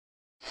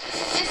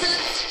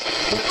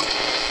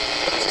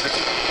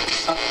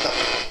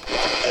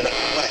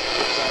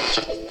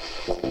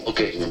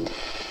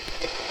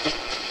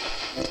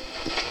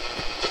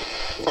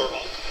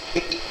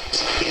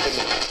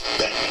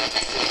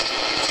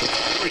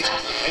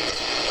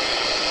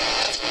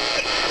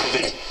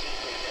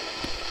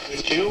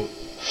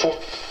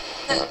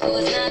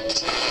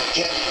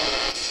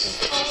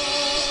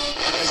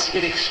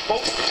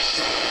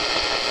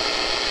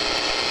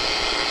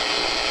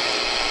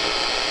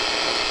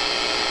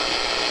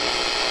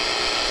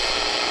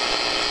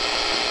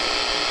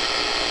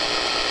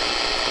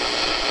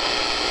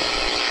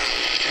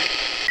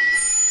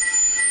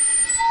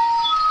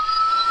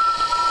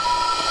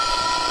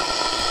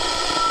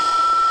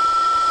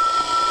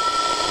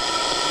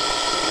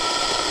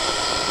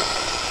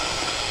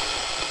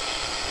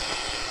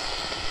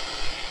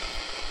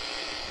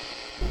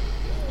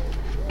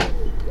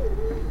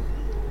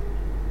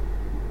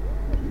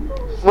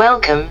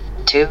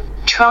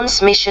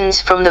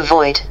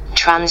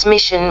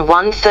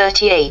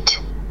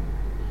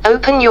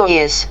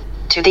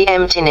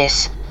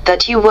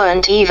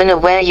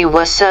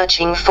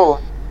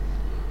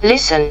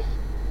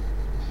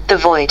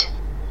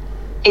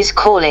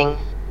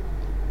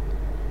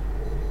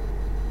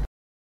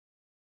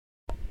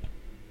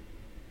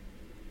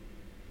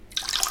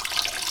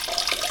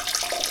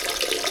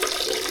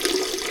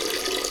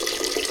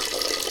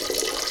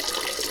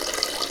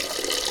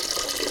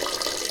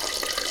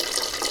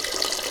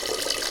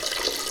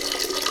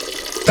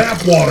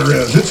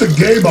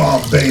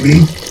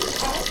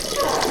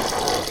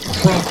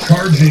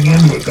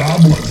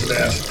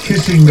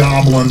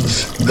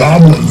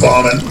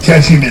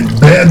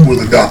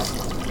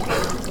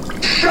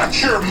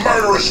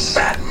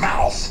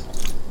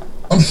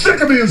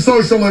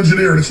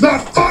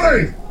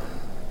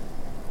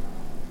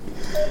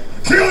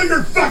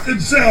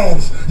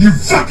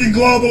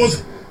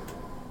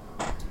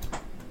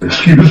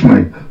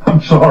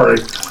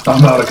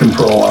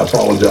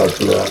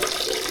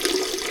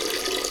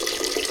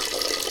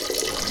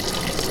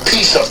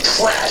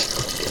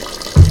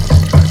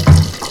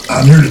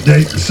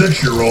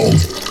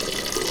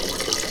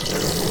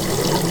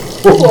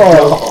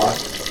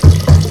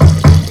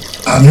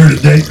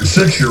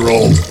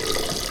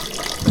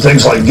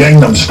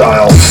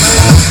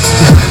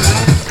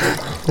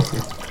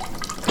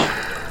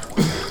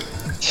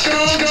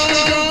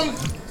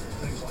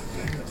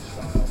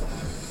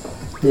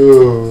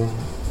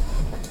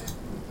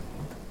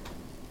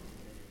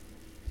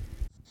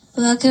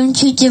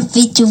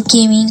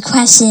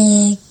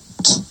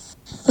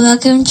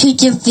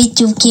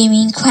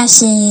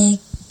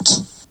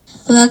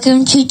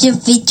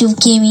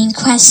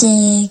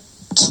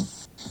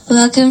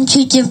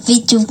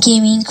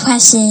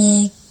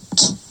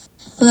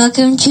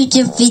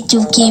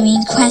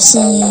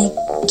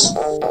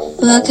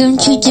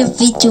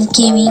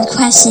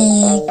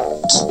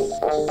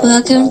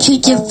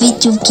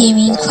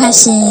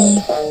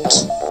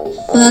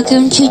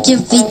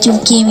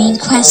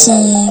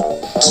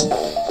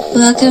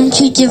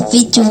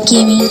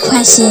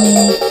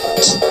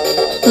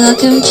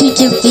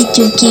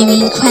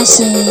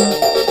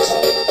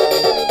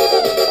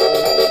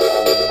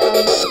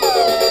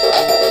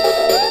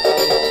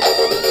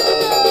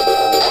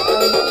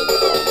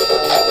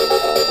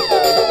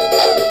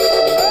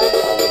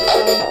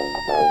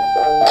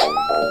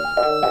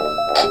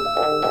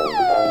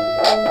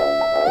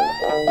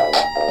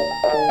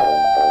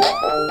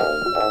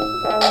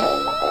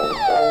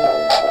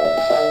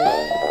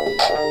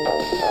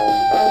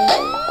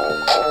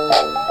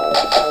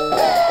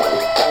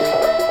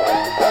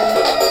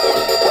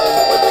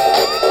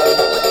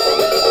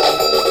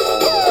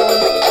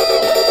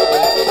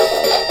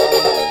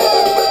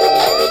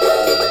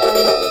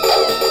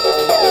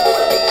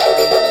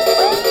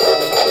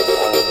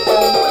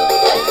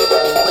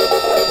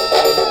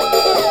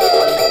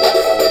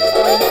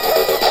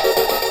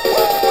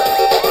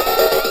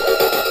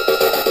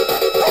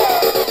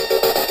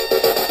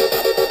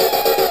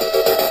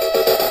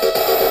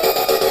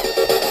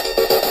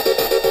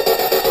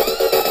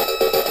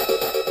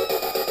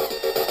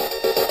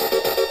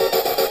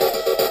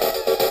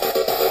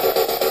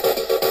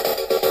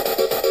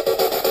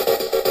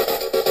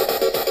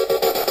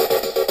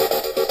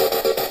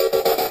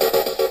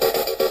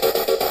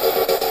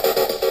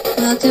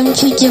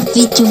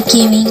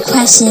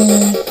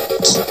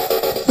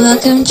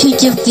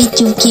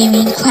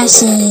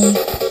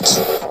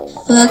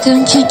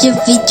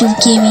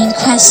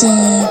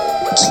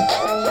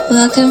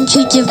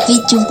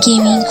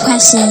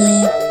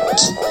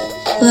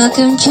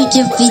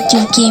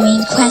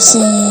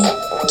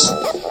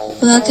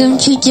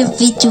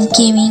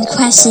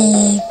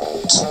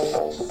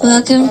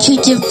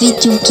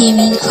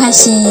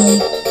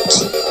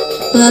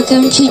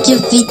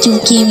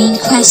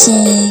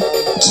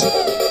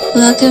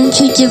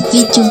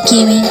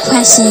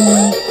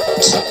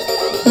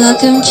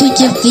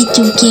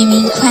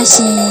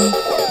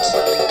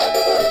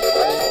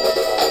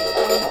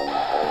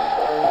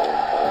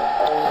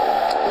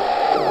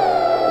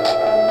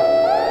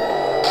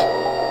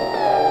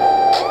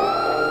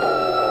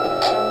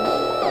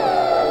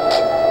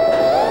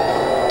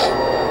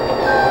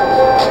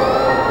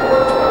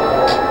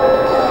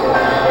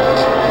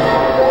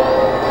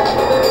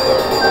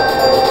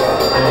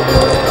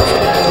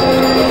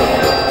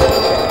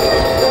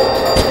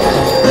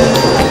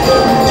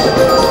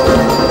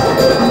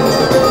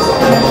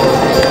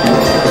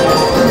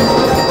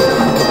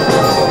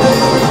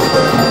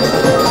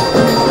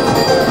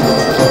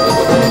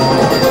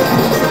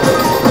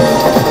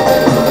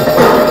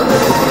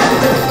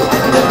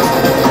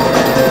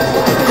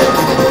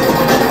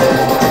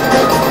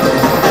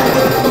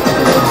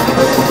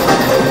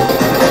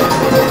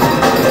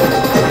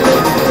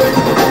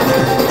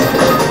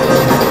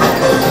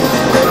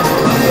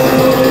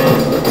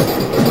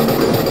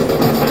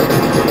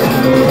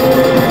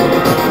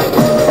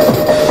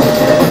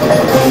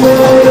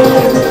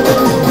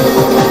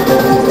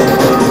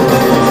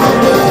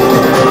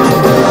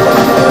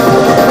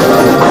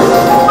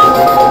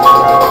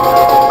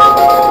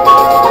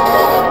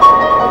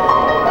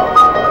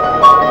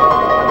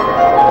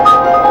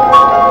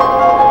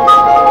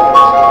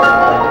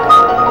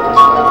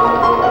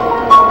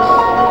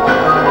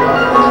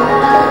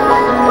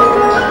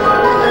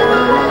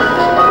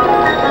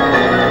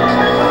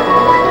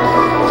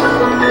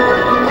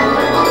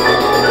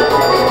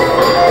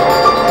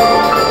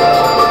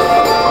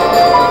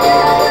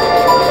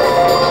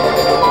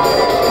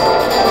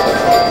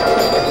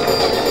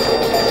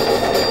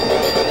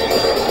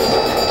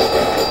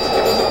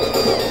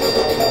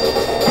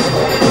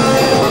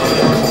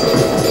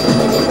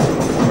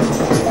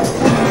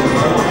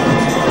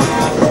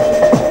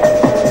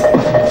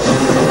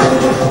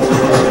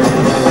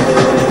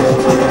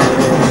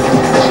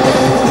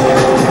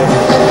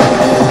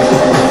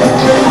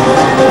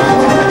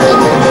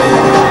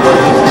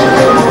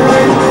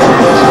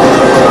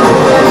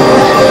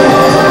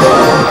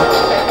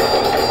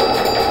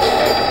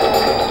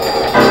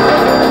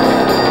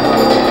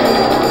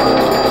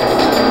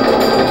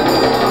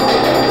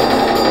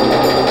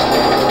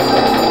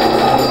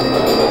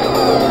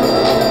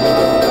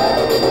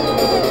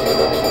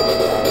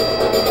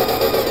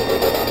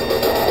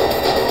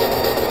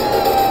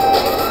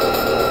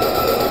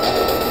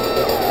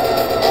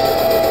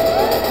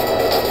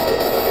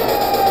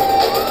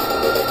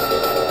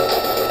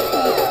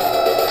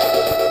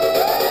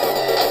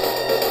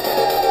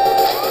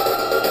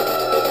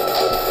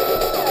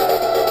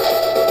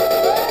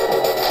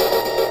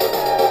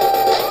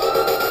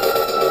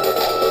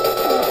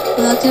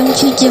Welcome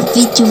to the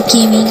Video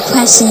Gaming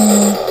Classic.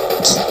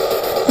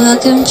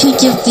 Welcome to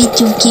the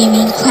Video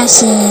Gaming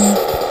Classic.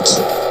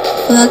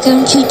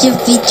 Welcome to the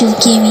Video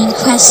Gaming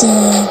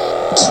Classic.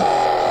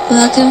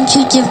 Welcome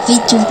to the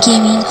Video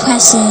Gaming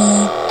Classic.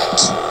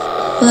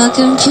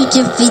 Welcome to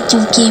the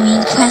Video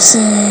Gaming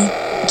Classic.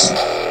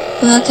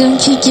 Welcome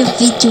to the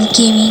Video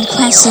Gaming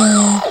Classic.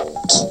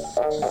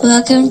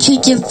 Welcome to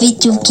the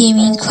Video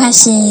Gaming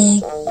Classic.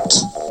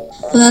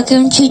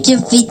 Welcome to the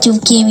Video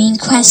Gaming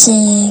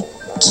Classic.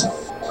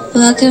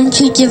 Welcome to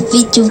the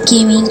Video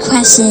Gaming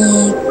Classic.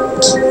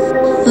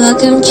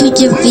 Welcome to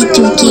the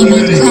Video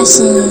Gaming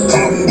Classic.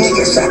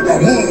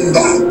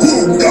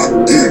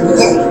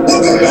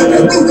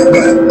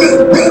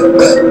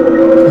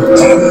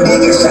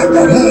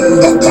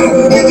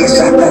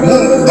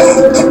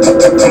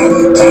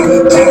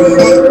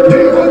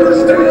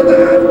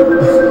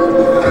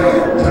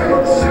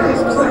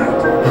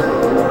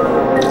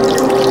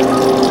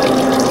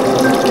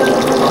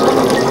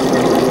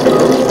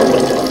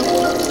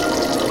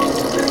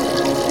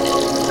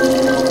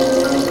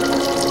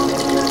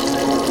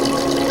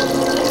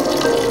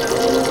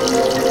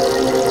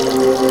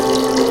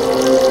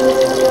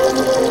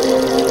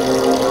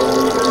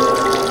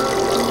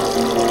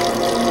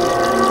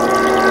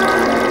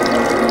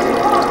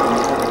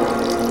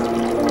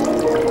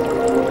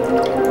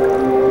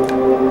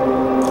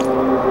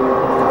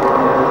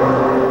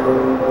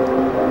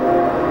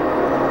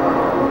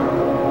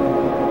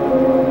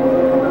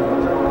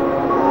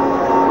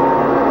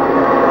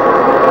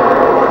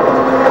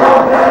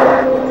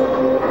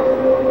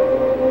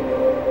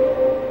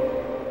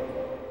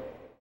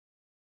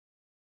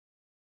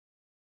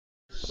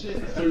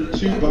 Through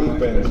 2 bunk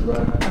beds, bro.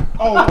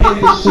 Oh, and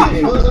this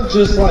shit wasn't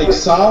just like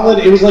solid,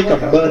 it was like a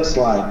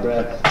mudslide,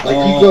 bro. Like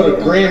you go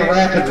to Grand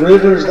Rapids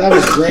Rivers, that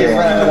was Grand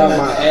Rapids out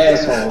my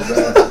asshole,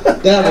 bro.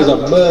 That was a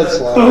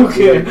mudslide.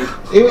 Okay.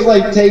 Dude. It was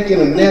like taking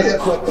a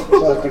Nesquik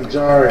fucking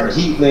jar and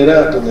heating it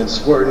up and then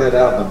squirting it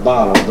out in the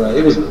bottle, bro.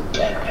 It was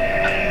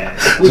bad.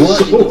 It was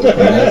so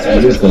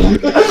bad.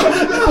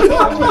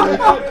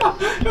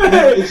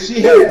 Hey,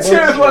 she had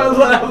turn my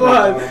laugh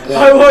on.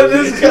 I want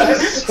this guy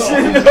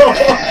to know.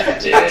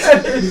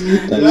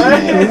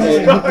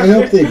 I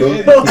hope they both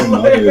became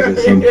mothers at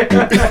some point.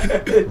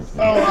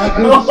 Oh, I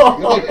could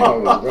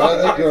bro.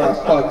 That girl I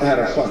fucked had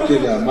a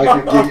fucking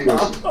Michael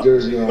Gickers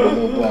jersey on with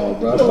no ball,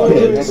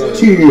 bro.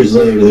 2 years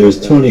later,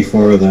 there's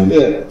 24 of them.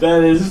 Yeah.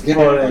 That is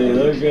funny.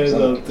 Look guys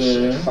up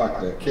there.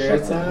 Fuck that.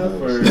 Carrot Top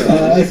or?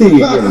 I think you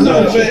get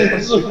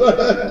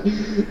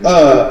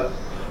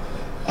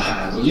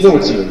You know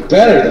what's even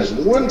better? There's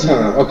one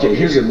time. Okay,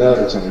 here's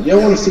another time. Y'all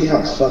want to see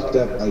how fucked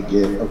up I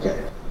get? Okay.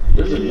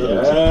 There's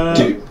another time.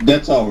 Dude,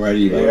 that's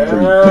already like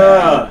pretty Yeah,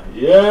 bad.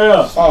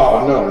 yeah.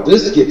 Oh no,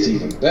 this gets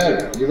even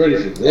better. You ready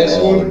for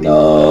this one?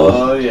 No.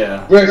 Oh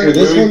yeah. Ready for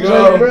this Here we one,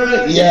 go.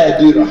 bro? Yeah,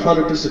 dude,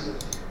 100%.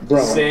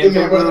 Bro, Same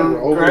my brother were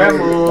over there,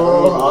 gravel,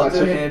 all lots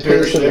of hand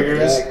pissing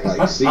triggers.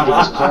 like seeing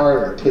his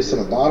car and pissing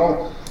a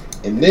bottle.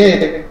 And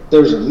then there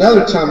was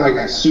another time I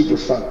got super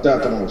fucked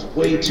up and I was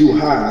way too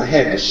high and I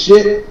had to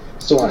shit.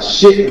 So I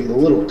shit in the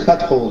little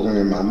cup holder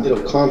in my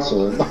middle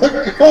console in my car,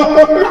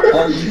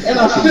 and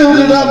I filled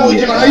it up like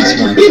an ice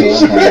cream tray.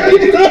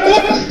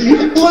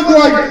 It looked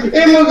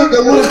like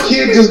a little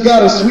kid just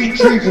got a sweet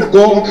treat from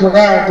Golden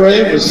Corral, bro.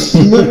 It was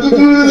smooth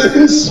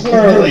and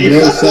swirly.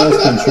 No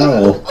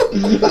self-control.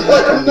 No.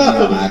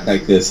 Don't act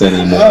like this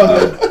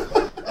anymore.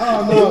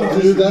 Oh no,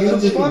 dude, that's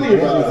what's funny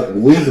about it.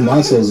 Weak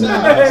muscles in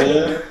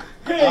there.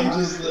 I'm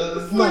just,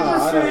 Put your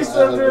face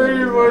up there,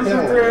 your voice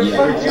up there. Yeah.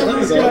 Fuck you,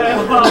 this guy.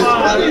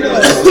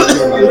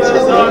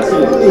 It's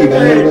awesome. funny,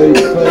 man,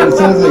 but it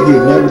sounds like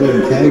you've never been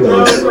That kegos.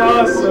 was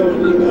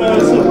awesome. That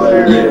was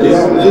hilarious.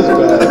 It's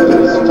bad.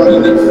 It's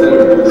fucking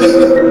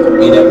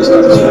Yeah,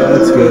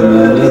 that's good,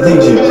 man. I think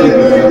you should keep it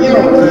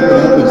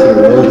up until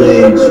your old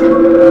age.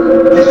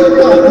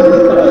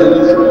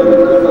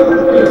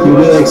 You'll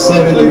be like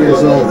 70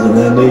 years old, and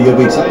then you'll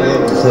be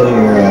tired until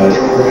your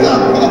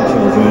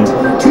grandchildren.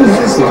 2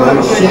 months ago, I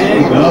shit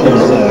your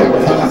mother's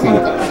coffee.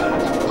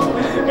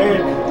 Hey,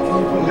 can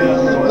you put that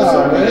on?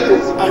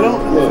 I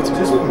don't know. It's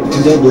just. I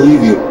don't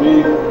believe you.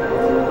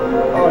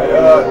 Oh,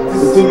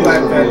 this is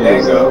Black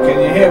Fandango. Can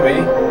you hear me?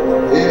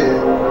 Yeah.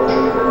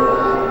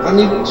 I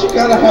mean, you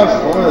gotta have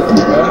fun,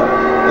 bro.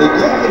 Like,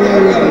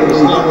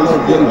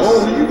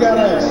 you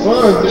gotta have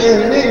fun, man.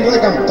 It ain't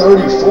like I'm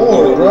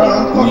 34, bro.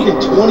 I'm fucking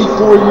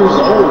 24 years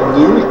old,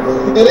 dude.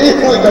 It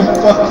ain't like I'm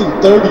fucking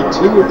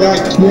 32 or got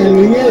kids. Man,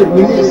 when you're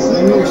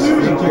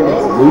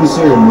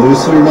looser and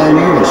looser, man,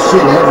 you're gonna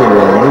shit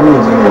everywhere.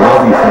 Everyone's gonna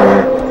love you for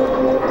it.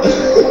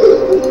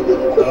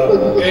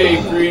 Hey,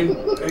 Green.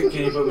 Hey,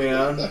 can you put me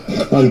on?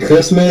 On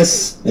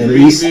Christmas and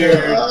Green Easter.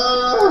 beard.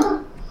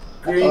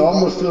 I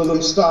almost fill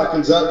them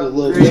stockings up with a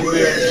little Green bit.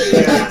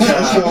 beard.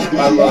 That's gonna be.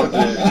 I loved it.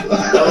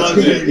 I loved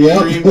it.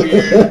 Yep. Green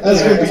beard.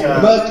 That's gonna be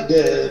muck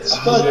duds.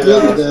 Fuck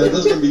good duds.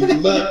 That's gonna be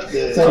muck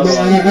duds. So,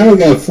 man, I don't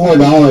got $4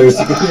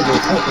 to get you the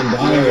fucking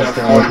dollar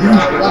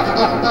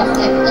store.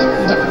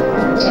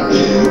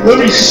 Let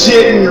me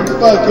shit in your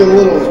fucking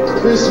little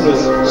Christmas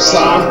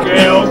sock.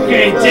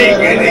 Okay, take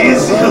it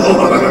easy.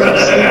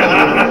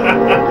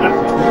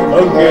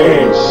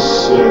 Okay,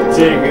 Oh,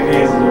 take it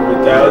easy. But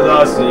that was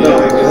awesome. You No,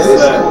 did a good that is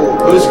set. cool.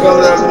 Who's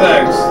coming up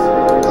next?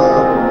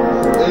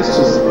 It's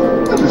just, I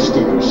do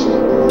stupid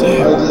shit.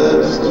 I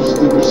just do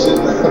stupid shit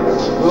now.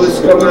 Who's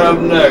coming up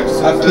next?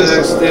 I Who's the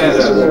pissed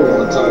next on stand-up?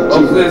 one time too.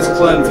 Hopefully it's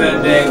Clem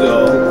Fandango.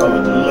 I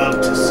would love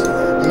to see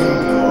that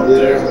come up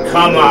there.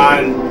 Come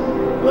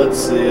on. Let's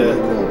see it.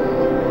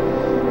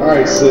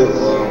 Alright, Sid.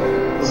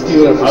 Let's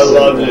give it up for I Sid.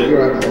 loved it.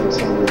 You're right, man.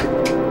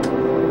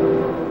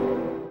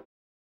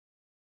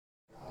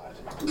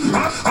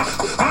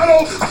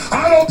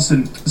 I don't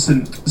listen,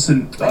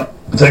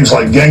 things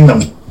like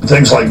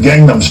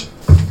Gangnams.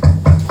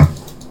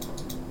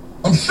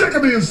 I'm sick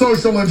of being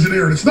social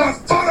engineered. It's not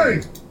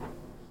funny.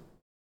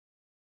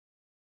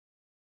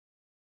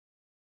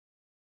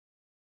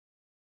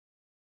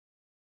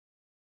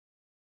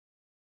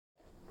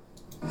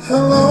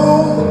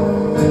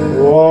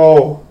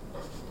 Whoa.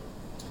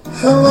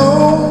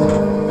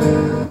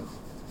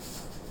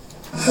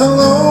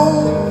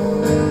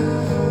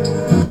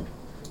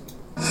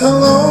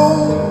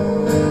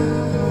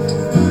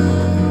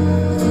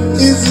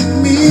 Is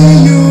it me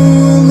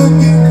you're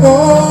looking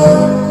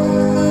for?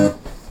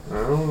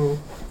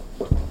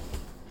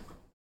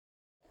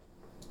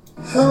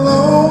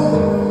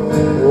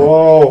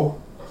 Whoa.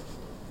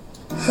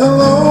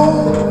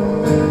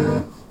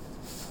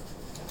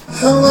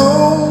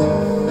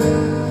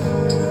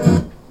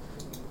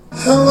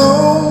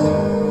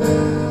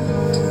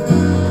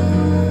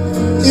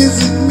 Is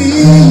it me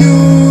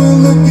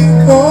you're looking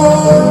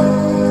for?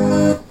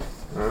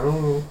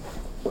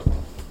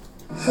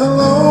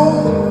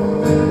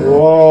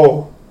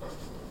 Whoa.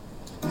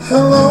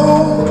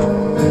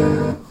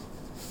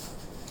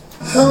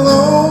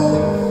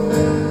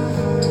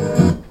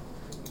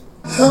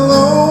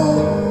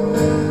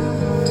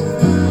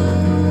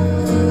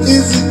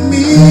 Is it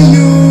me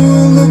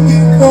you're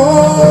looking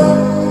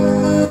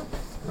for?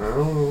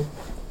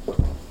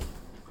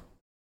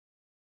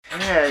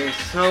 Yeah, he's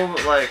so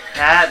like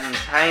fat and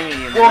tiny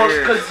and Well,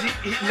 weird. because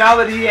now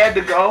that he had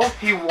to go,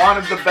 he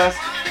wanted the best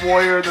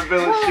warrior in the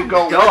village to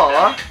go Duh.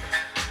 with him.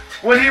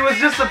 When he was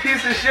just a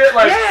piece of shit,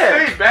 like,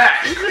 Yeah. stay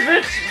back. He's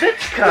a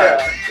bitch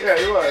cut. Yeah,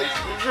 he was.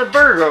 He's a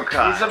burgo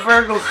cut. He's a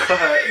burgle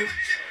cut.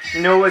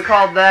 You know what we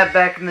called that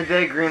back in the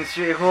day, Green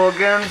Street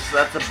Hooligans?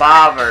 That's a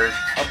bobber.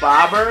 A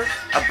bobber?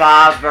 A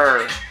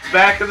bobber.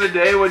 Back in the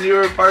day when you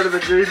were part of the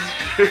Green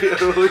Street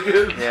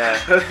Hooligans? Yeah.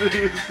 That's what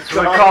you used to That's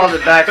what we call called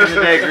them. it back in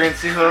the day, Green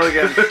Street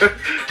Hooligans.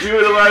 You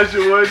and Elijah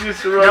Wood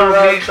used to run No,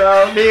 around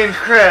town? me and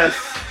Chris,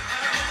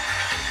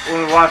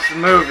 when we watched the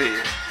movie.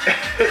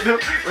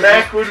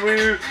 Back when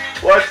we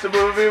watched the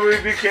movie,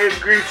 we became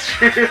Green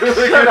Street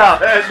Hooligans. Shut up.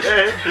 That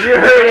day. You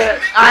heard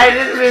it. I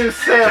didn't even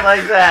say it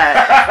like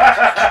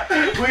that.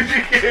 We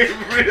became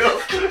real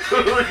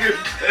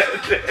hooligans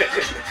that day.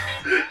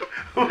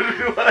 When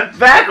we watched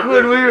Back the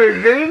when we movie. were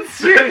Green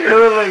Street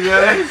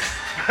Hooligans.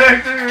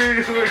 Back when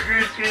we were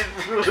Green Street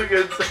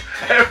Hooligans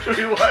after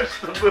we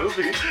watched the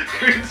movie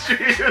Green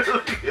Street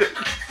Hooligans.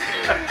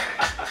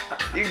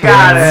 You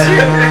got it.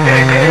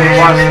 We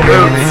watched the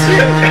movie.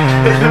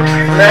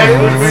 Back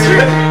when we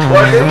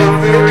watched the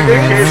movie we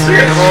became Green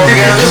Street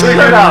Hooligans.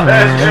 Shut up.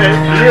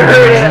 You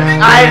heard it.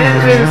 I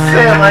didn't even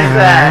say it like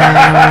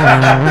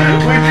that.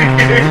 We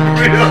became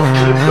real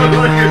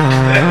hooligans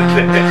that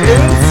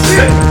day.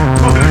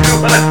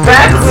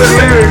 Back when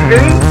we were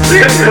Green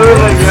Street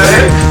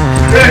Hooligans.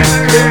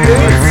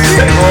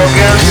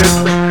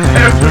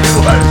 After we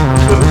watched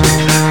the movie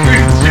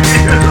Green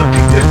Street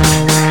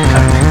Hooligans.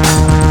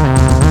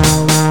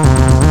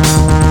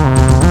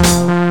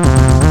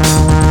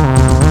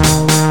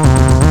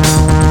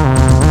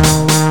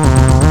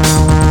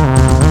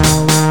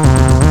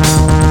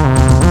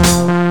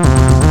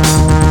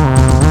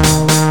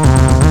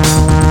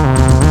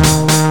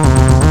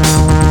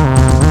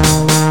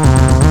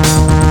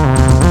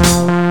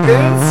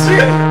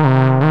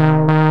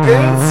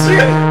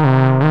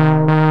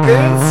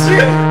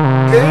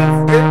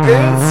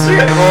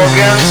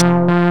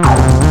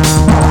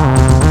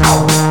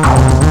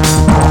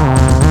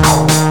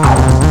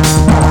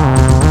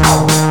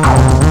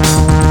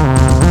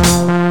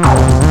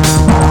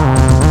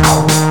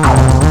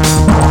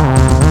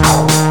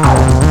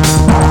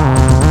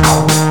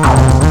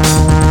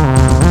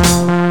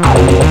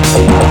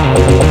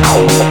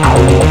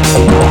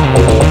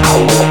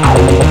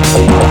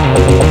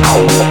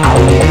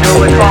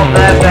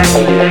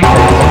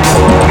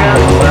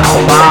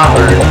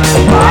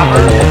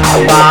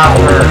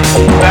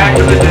 Back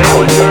in the day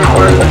when you were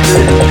part of the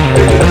Green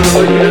Street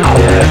Hooligans.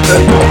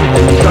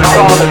 I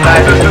called it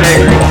back in the day,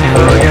 Green Street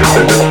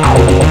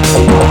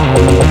Hooligans.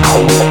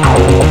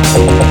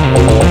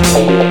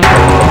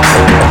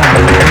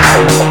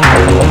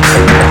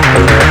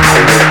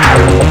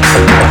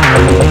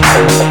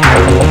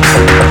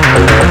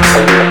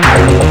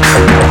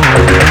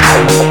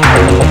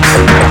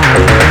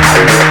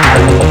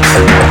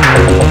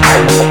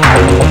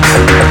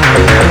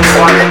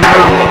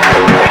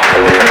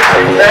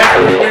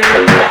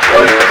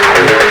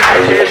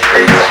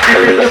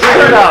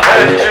 shut up.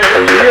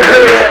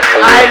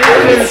 I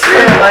didn't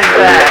say it like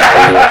that.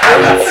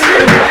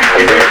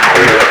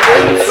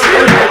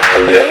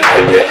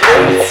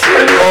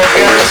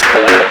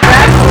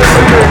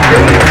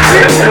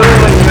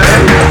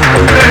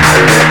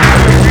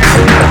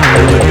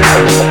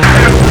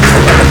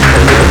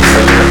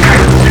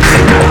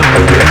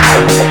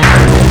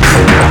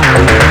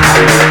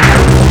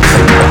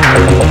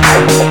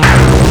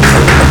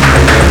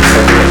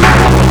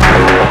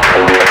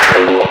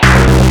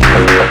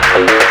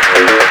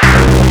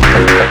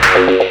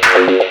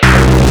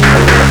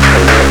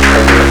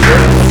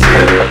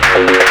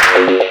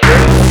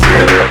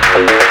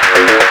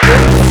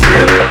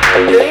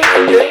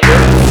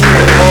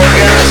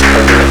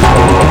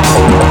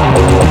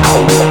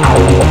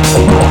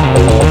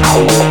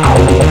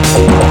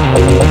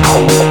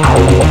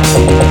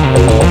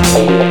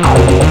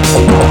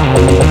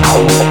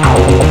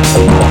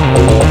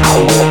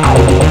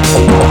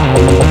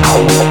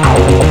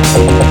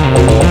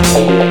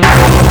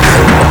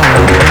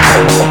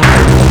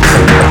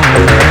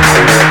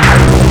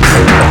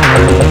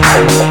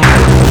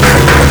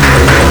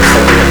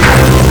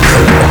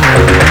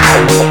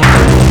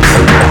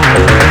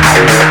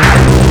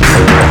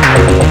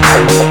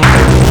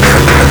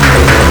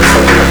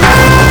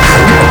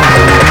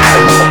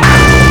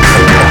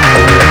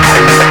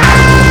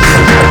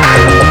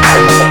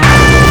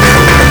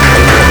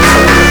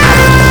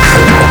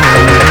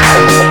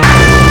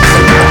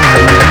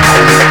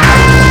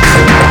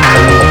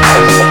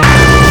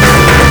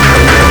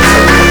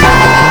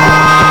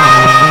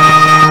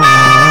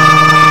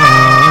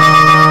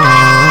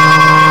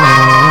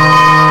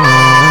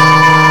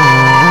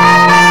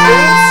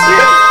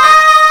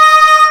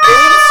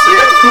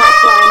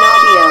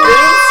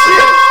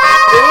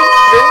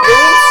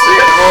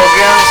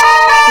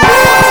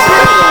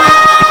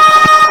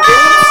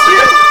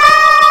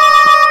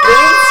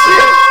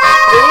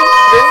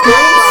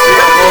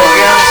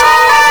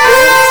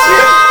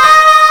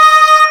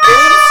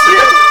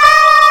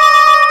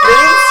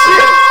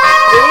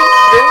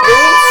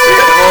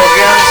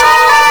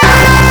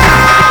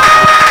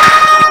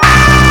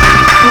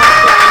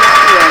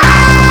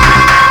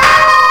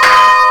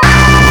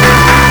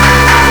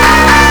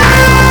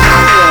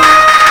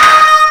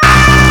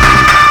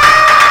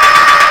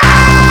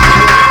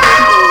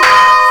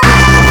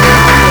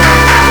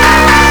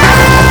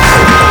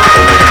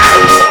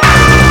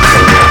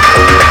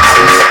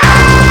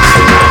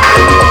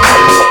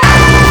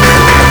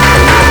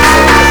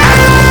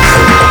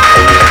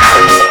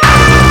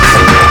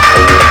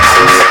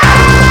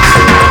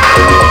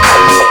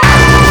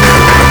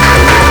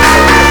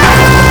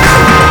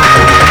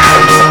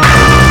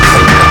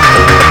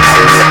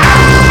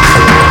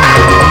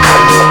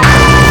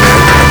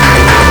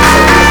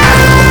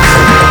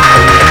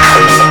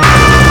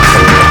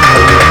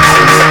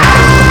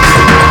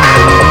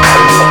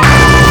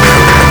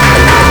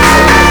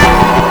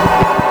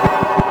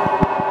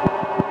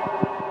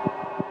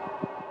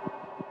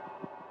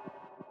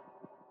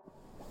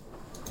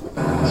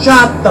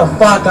 Shut the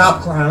fuck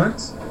up,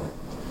 Clarence.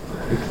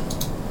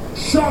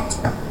 Shut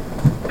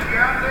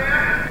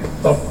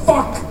the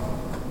fuck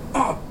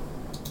up.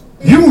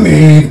 You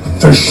need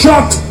to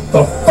shut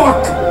the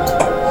fuck up.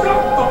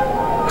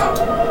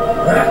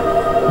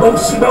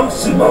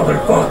 Moosey,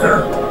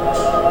 motherfucker.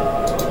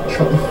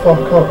 Shut the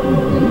fuck up,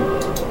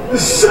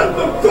 Shut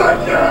the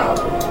fuck up.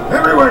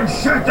 Everyone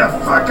shut the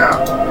fuck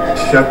up.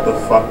 Shut the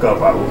fuck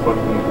up, I will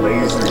fucking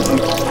laser you.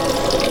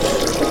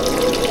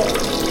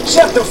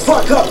 Shut the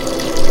fuck up.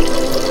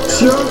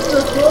 Shut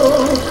the fuck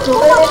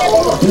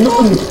up.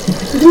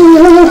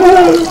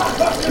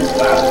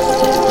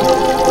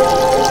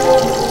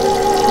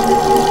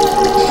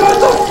 Shut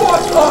the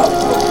fuck up.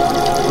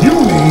 You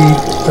need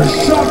to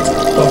shut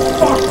the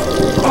fuck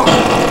up.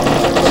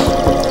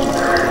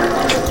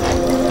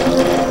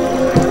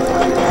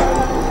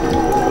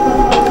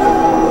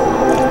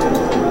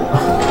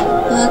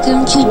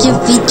 Welcome to the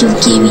Video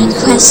Gaming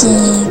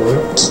Classic.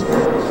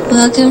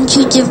 Welcome to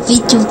the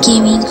Video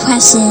Gaming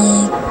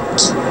Classic.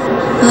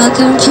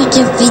 Welcome to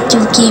the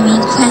Video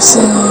Gaming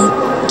Classic.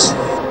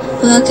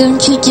 Welcome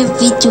to the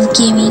Video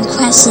Gaming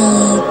Classic.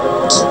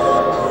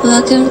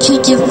 Welcome to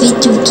the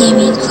Video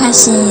Gaming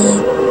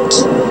Classic.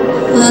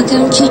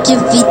 Welcome to the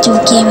Video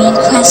Gaming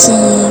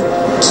Classic.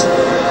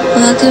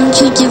 Welcome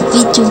to the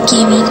Video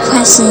Gaming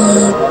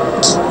Classic.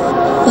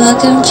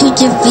 Welcome to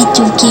the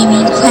Video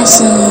Gaming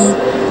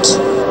Classic.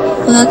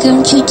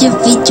 Welcome to the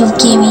Video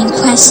Gaming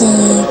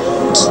Classic.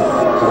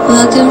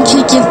 Welcome to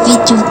the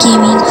Video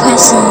Gaming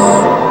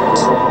Classic.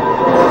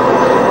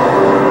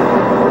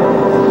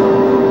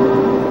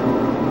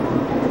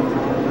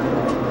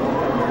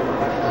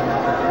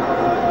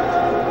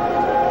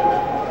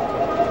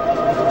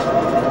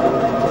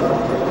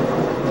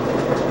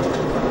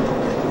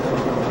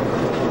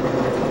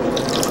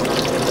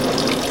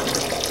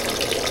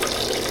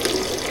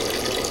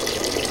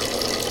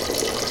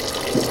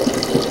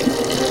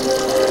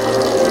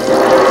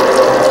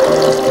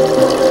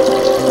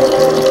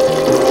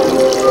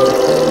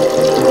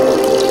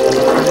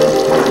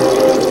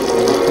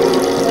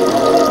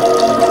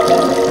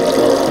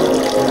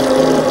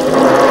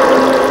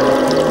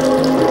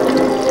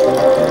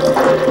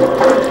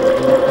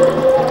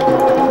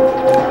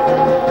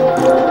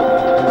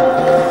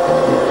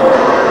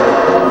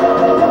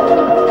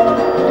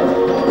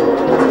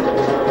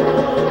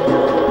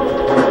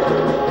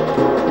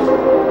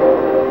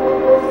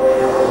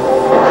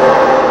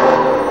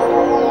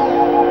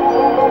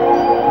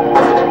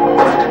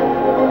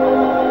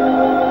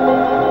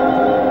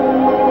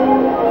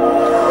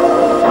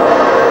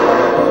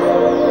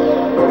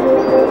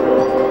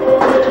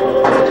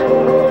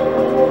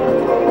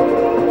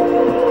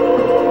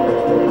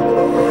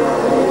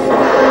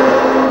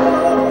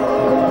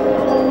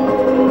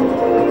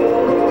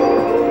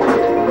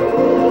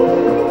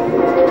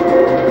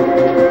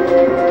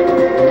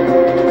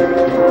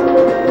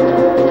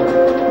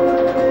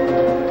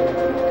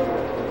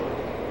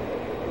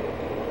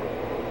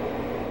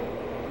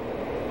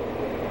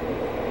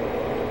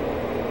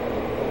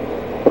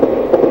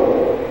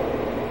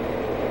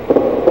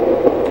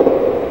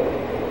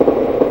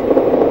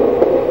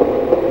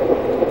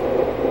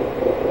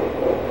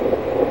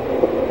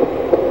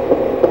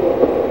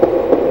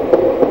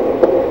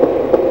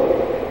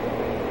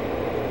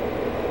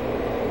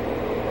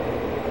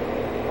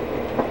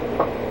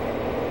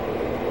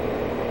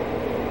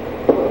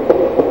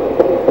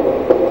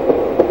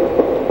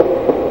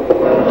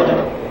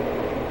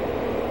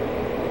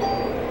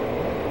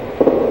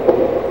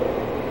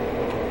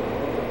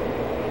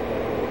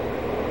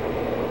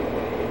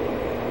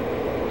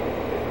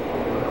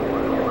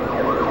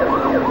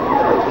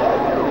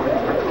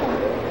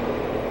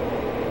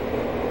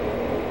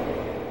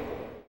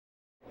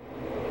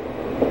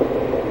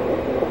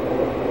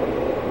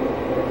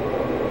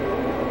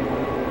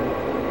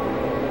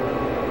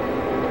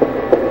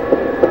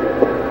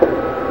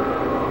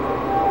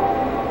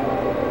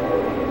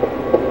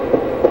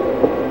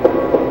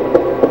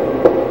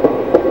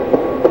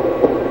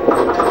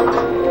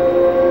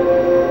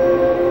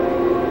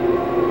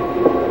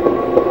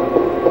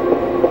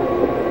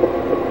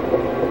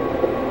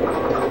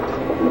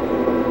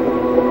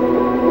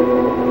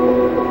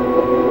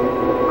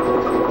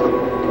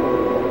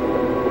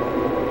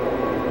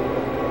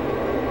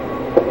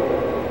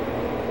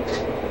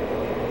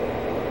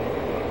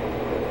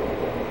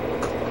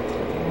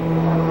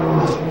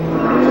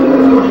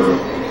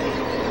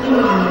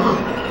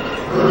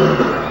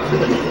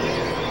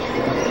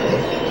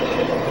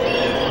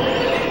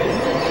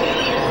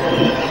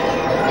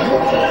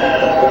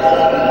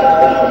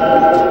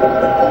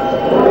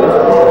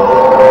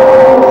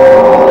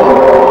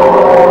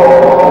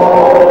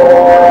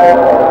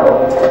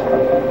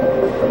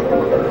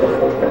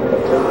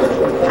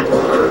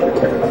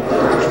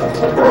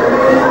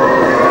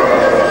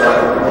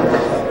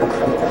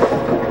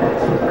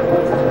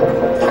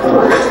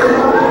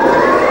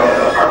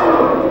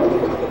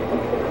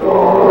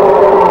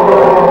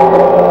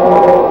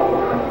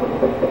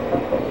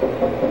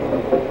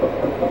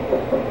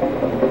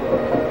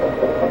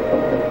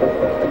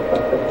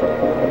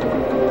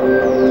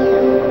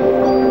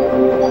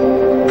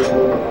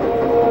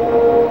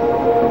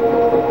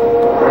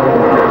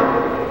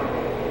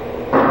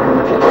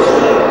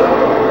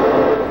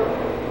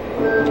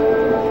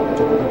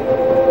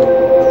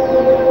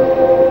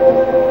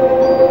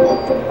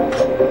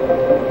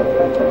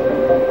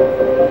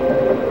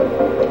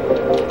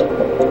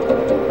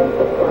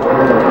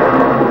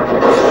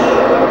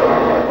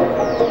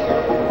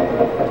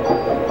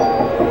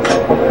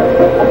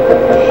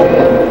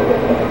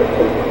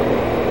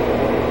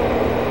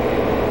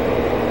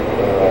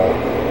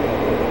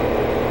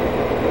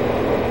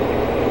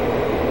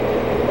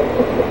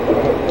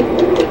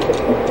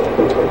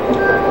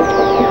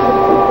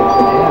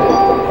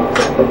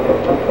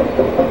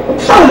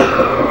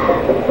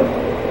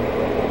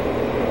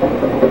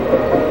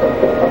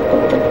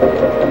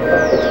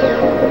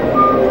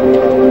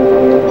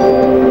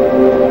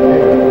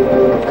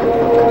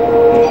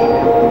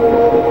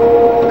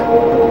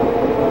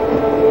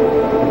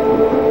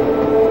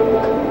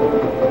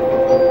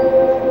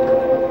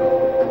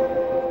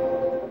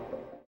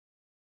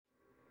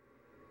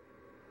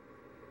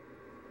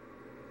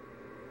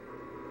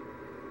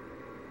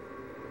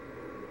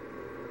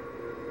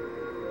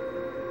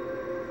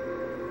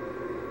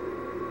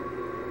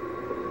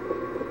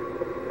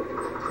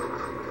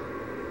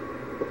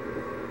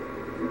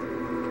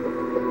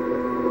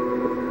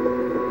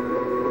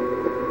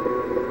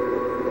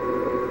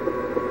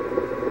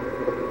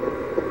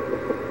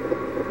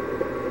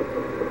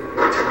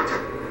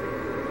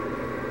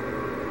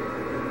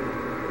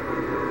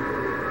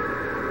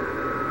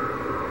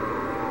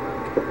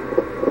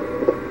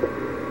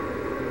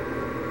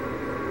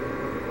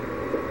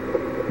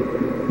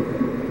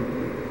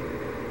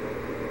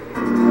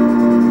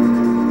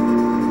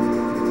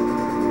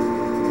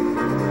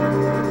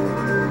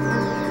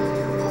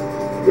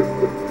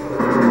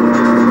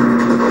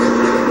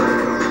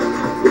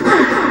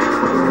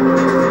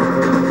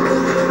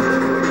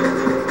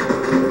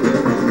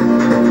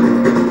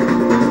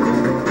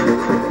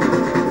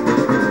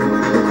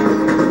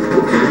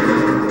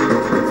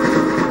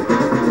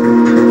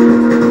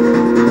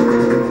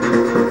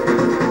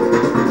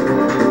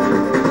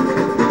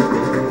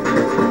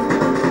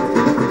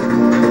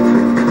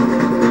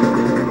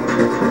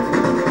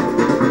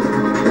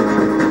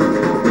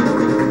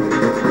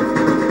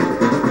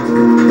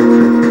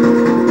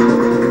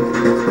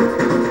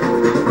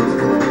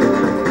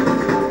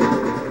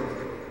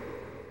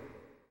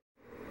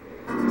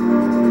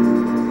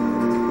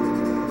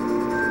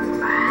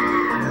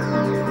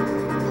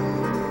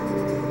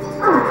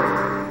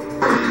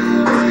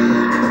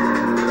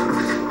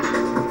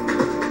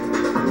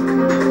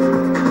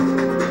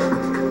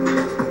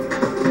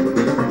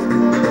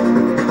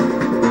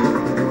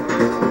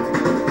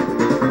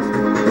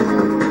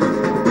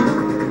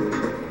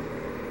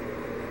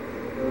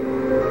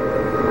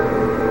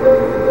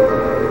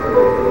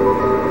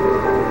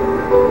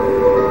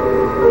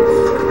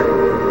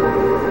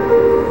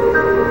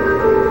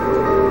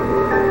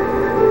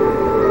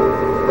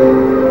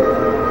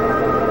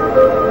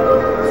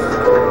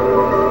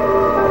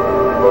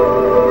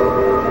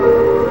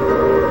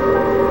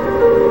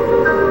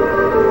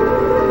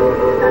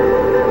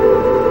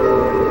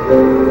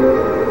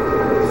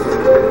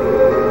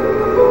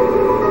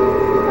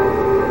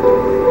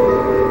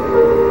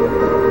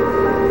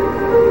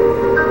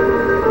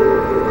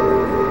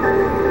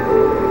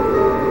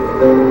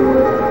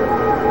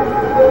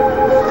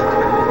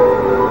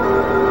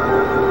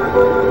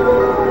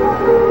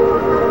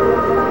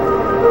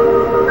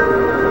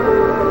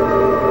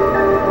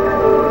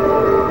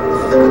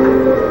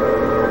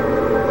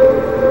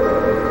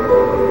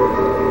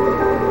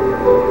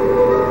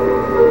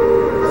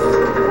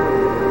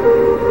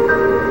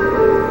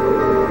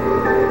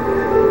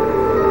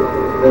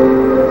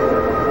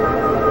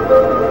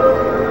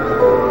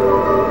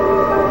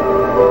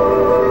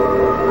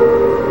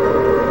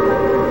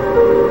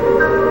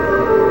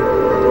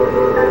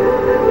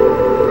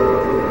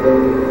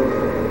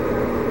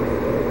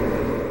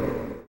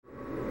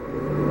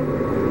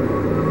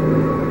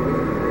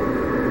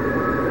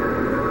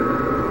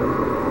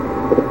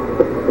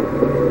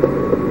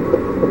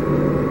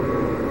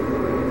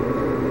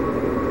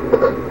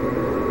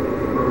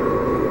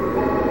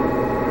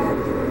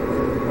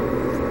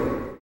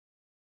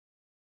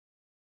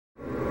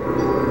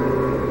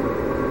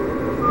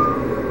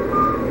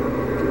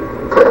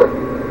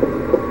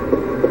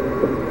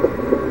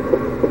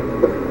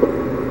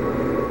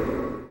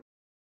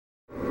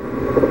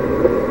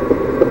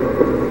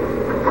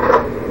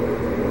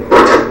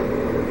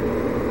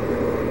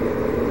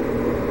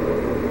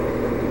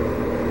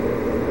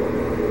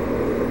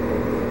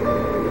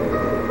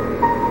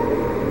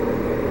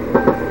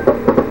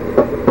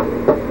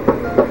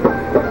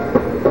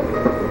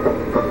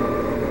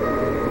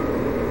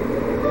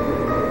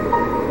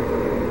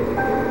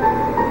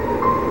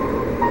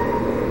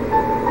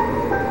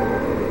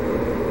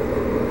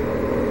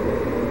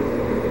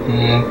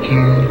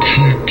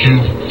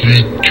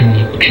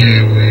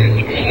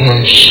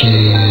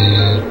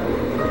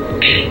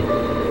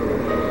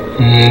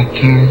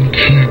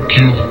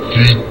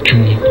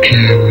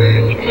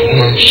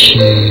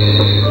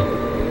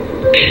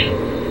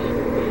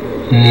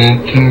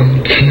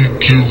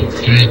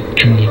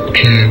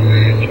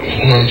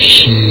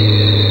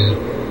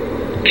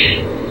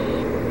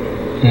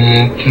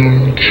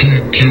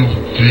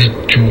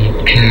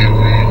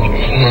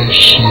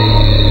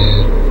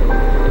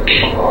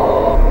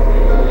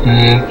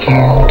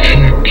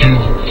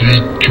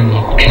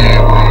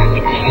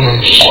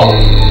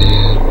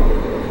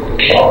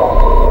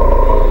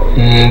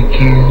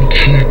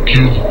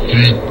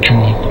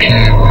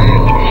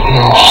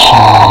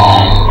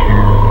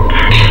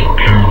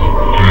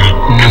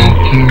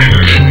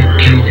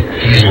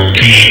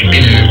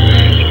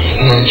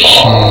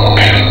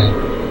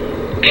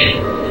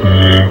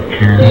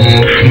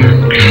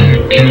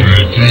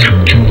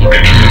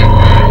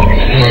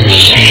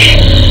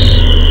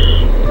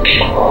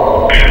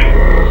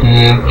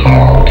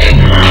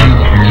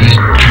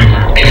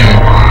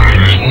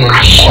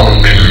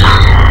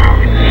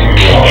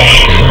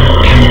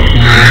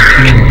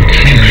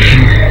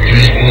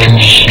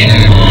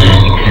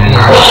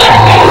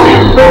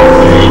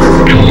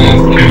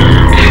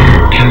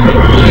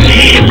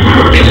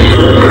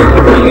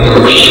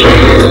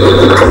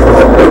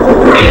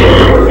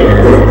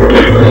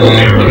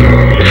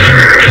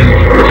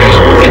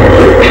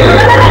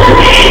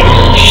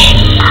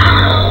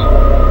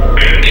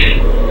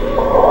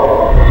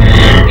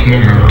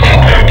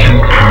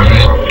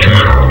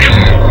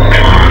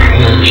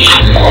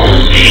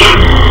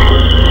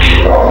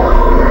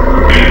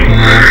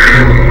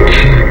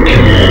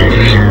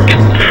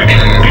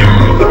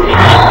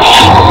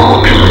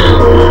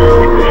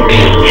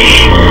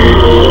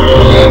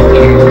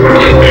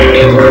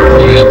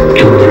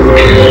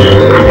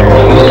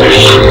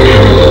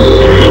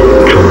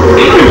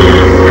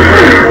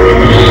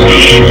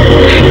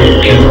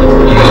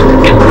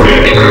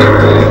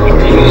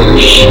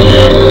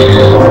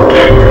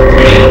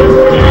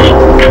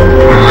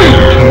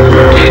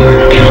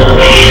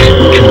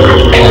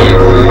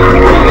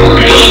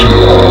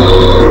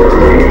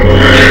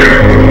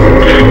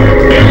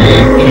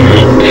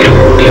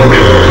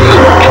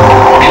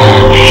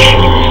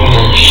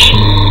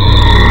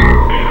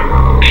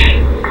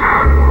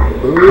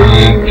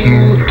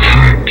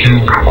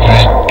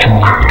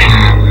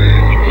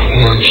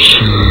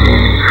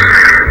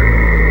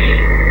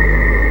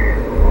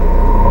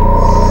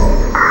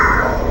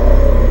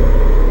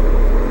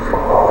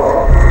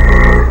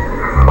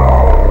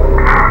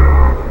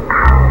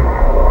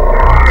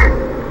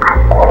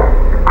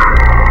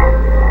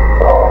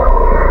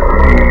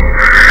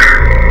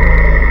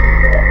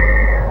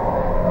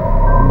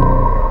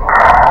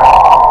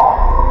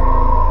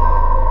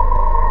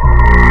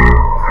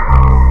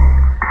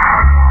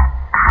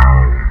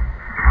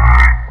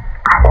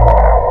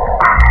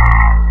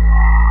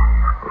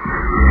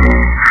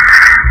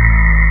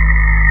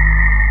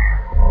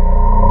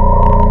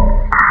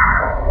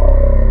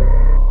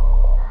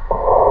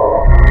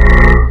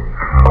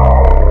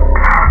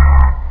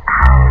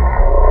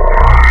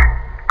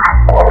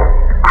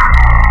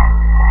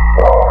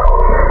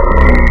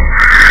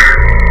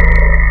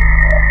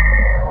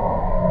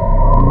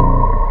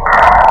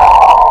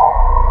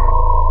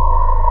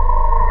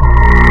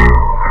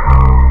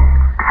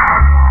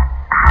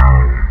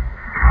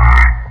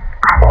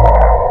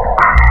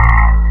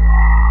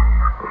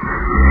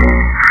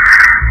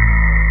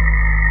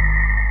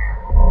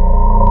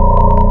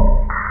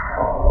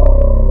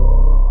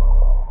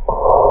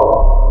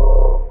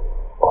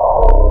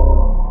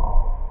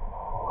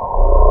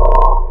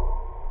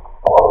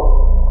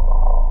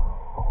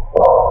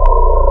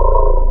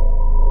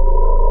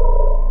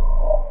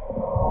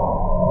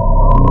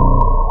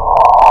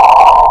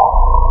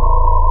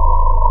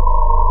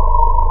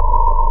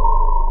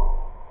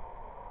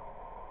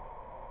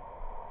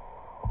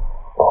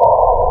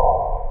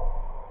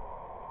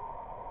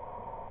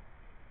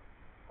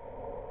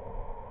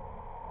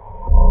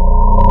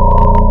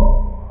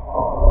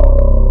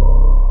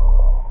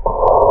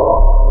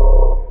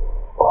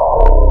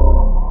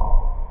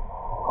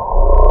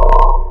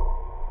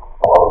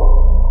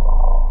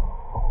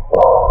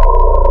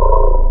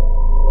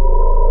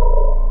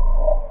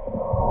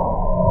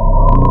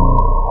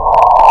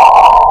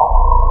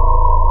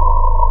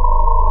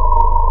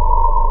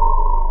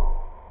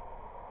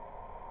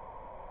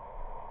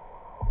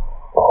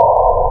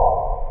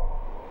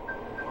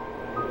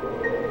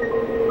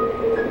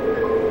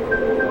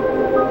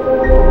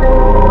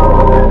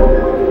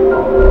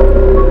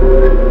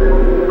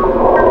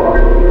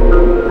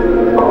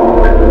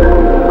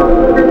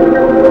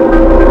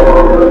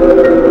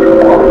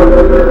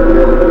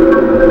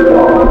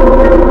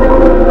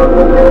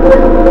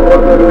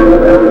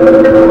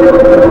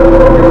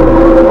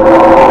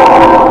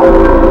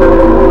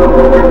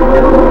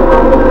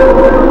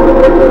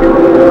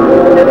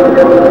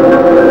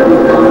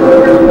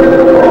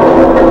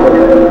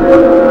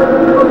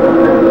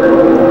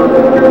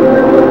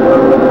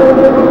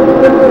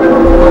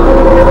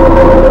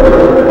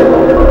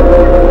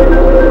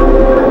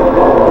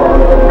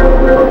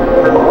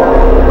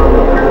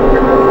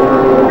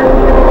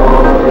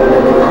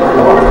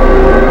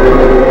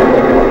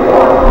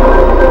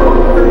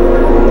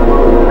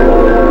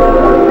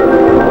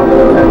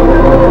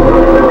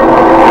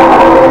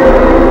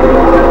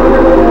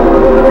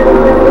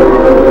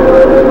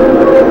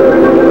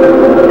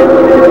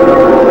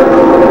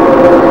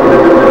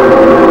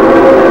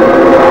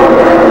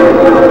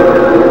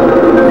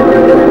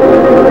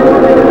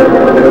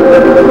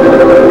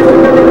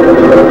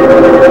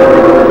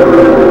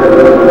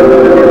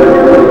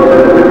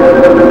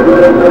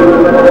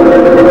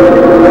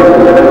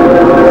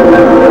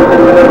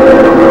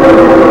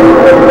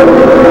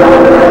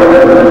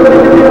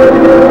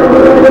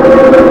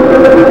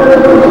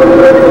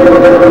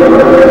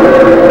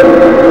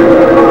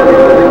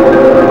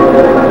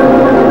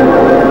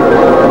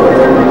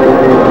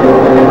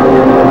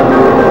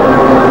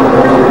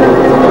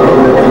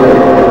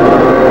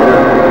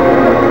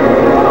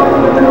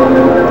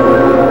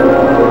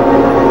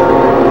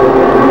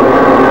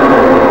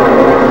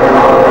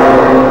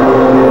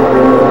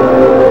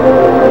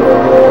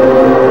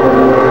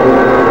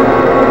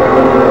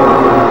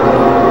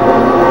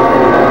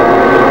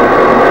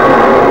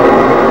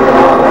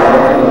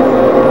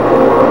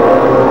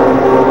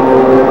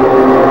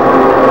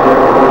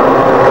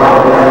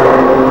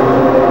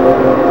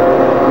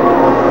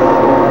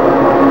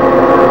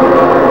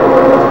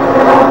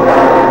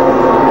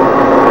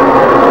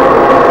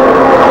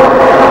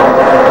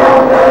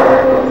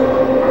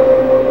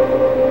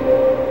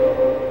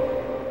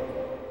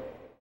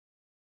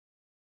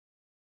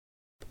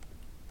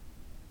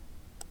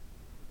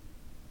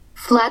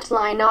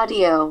 Flatline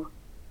audio.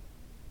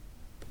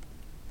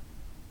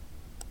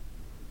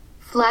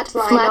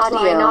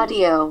 Flatline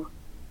audio.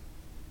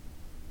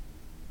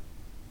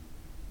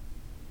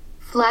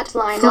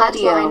 Flatline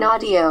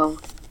audio.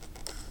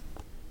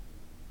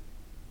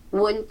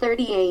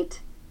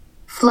 138.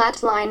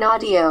 Flatline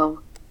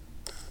audio.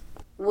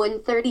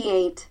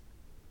 138.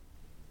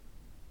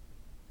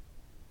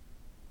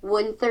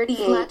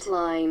 138.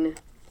 Flatline.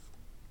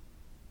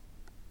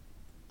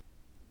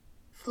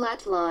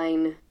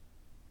 Flatline.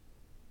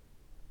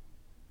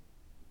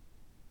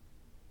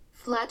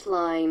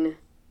 Flatline.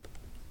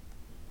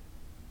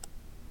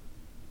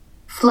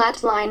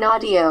 Flatline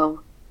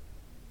audio.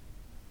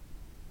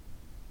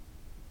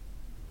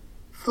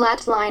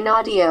 Flatline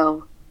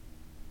audio.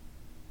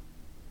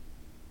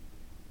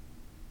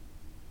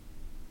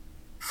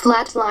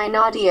 Flatline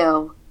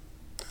audio.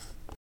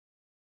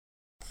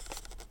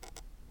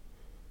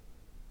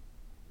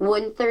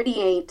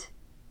 138.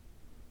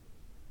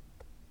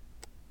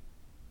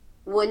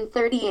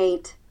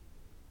 138.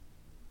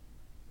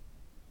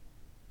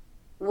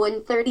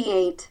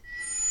 138.